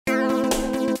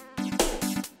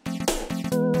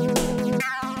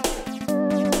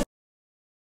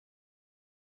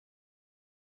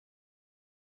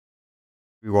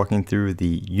We're walking through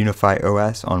the Unifi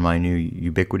OS on my new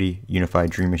Ubiquiti Unifi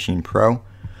Dream Machine Pro.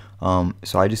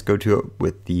 So I just go to it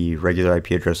with the regular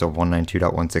IP address of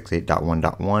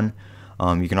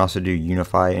 192.168.1.1. You can also do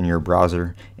Unifi in your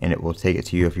browser, and it will take it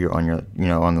to you if you're on your,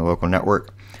 on the local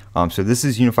network. So this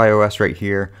is Unifi OS right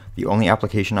here. The only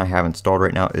application I have installed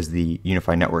right now is the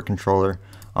Unifi Network Controller.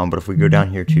 But if we go down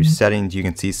here to Settings, you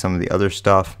can see some of the other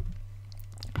stuff.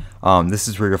 This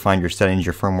is where you'll find your settings,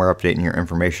 your firmware update, and your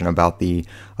information about the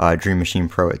Dream Machine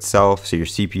Pro itself. So your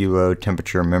CPU load,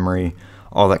 temperature, memory,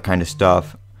 all that kind of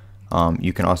stuff.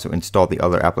 You can also install the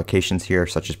other applications here,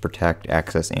 such as Protect,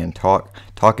 Access, and Talk.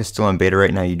 Talk is still in beta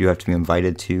right now. You do have to be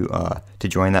invited to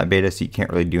join that beta, so you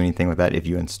can't really do anything with that if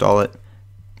you install it.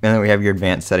 And then we have your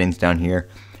advanced settings down here,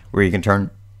 where you can turn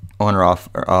on or off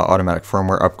automatic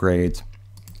firmware upgrades.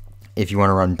 If you want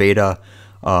to run beta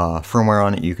firmware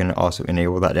on it, you can also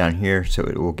enable that down here, so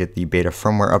it will get the beta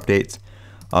firmware updates.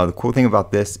 The cool thing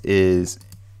about this is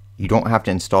you don't have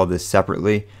to install this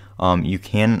separately. You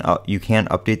can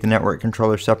update the network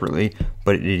controller separately,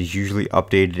 but it is usually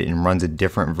updated and runs a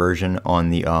different version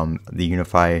on the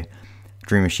Unifi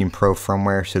Dream Machine Pro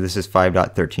firmware. So this is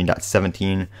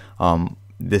 5.13.17.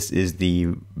 This is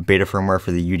the beta firmware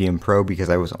for the UDM-Pro because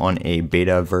I was on a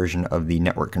beta version of the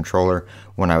network controller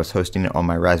when I was hosting it on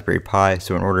my Raspberry Pi.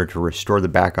 So in order to restore the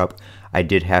backup, I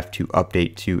did have to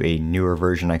update to a newer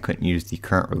version. I couldn't use the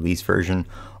current release version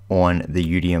on the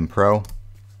UDM-Pro.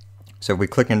 So if we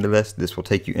click into this, this will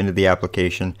take you into the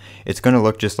application. It's going to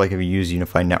look just like if you use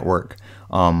Unifi Network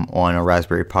on a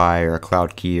Raspberry Pi or a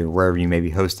Cloud Key or wherever you may be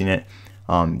hosting it.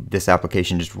 This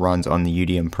application just runs on the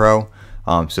UDM-Pro.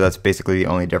 So that's basically the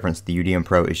only difference. The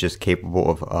UDM-Pro is just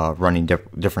capable of running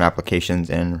different applications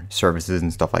and services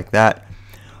and stuff like that.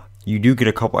 You do get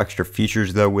a couple extra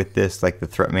features though with this, like the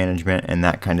threat management and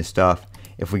that kind of stuff.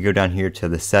 If we go down here to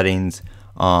the settings,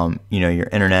 your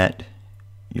internet,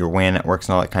 your WAN networks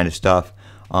and all that kind of stuff,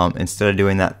 instead of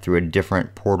doing that through a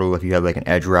different portal, if you have like an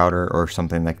edge router or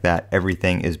something like that,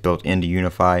 everything is built into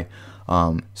Unifi.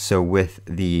 So with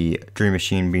the Dream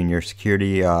Machine being your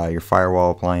security, your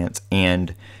firewall appliance,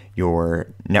 and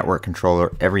your network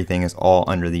controller, everything is all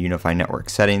under the Unifi network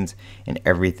settings, and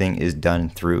everything is done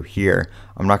through here.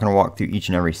 I'm not going to walk through each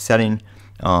and every setting,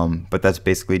 but that's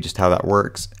basically just how that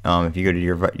works. If you go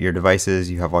to your devices,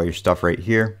 you have all your stuff right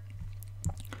here.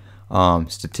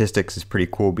 Statistics is pretty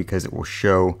cool because it will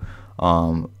show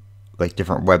like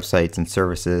different websites and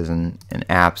services and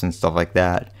apps and stuff like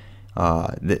that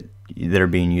that are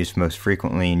being used most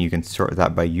frequently, and you can sort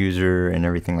that by user and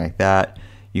everything like that.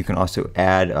 You can also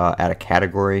add a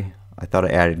category. I thought I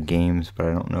added games, but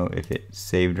I don't know if it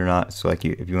saved or not. So like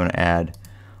if you want to add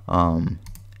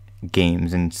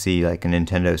games and see like a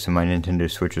Nintendo, so my Nintendo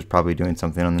Switch was probably doing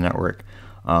something on the network,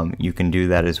 you can do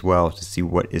that as well to see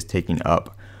what is taking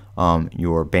up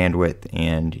your bandwidth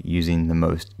and using the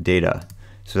most data.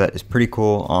 So that is pretty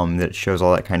cool, that it shows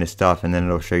all that kind of stuff, and then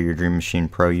it'll show your Dream Machine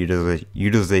Pro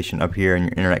utilization up here and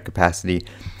your internet capacity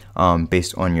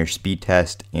based on your speed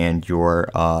test and your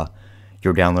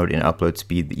download and upload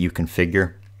speed that you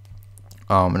configure.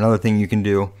 Another thing you can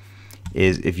do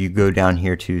is if you go down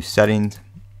here to settings,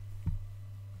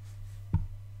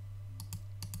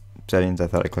 I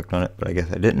thought I clicked on it, but I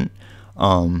guess I didn't.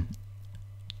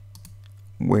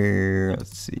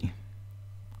 Let's see.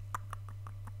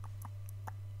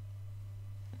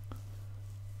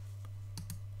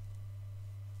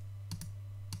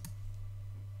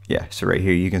 Yeah, so right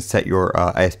here you can set your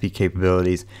ISP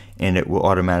capabilities, and it will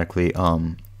automatically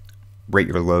rate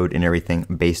your load and everything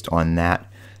based on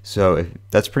that. So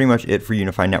that's pretty much it for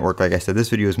Unifi Network. Like I said, this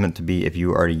video is meant to be if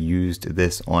you already used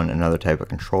this on another type of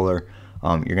controller.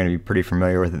 You're going to be pretty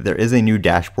familiar with it. There is a new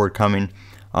dashboard coming.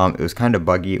 It was kind of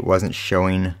buggy. It wasn't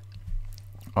showing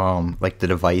like the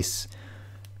device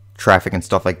traffic and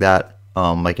stuff like that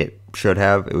like it should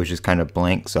have. It was just kind of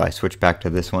blank, so I switched back to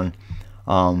this one.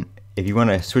 If you want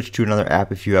to switch to another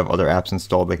app, if you have other apps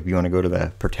installed, like if you want to go to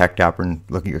the Protect app and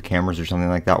look at your cameras or something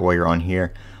like that while you're on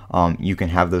here, you can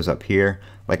have those up here.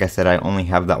 Like I said, I only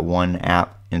have that one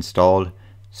app installed,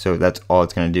 so that's all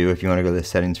it's going to do. If you want to go to the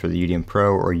settings for the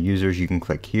UDM-Pro or users, you can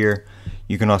click here.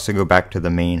 You can also go back to the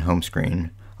main home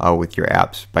screen with your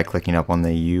apps by clicking up on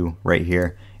the U right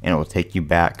here, and it will take you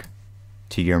back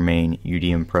to your main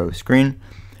UDM-Pro screen.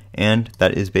 And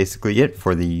that is basically it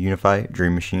for the Unifi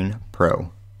Dream Machine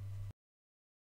Pro.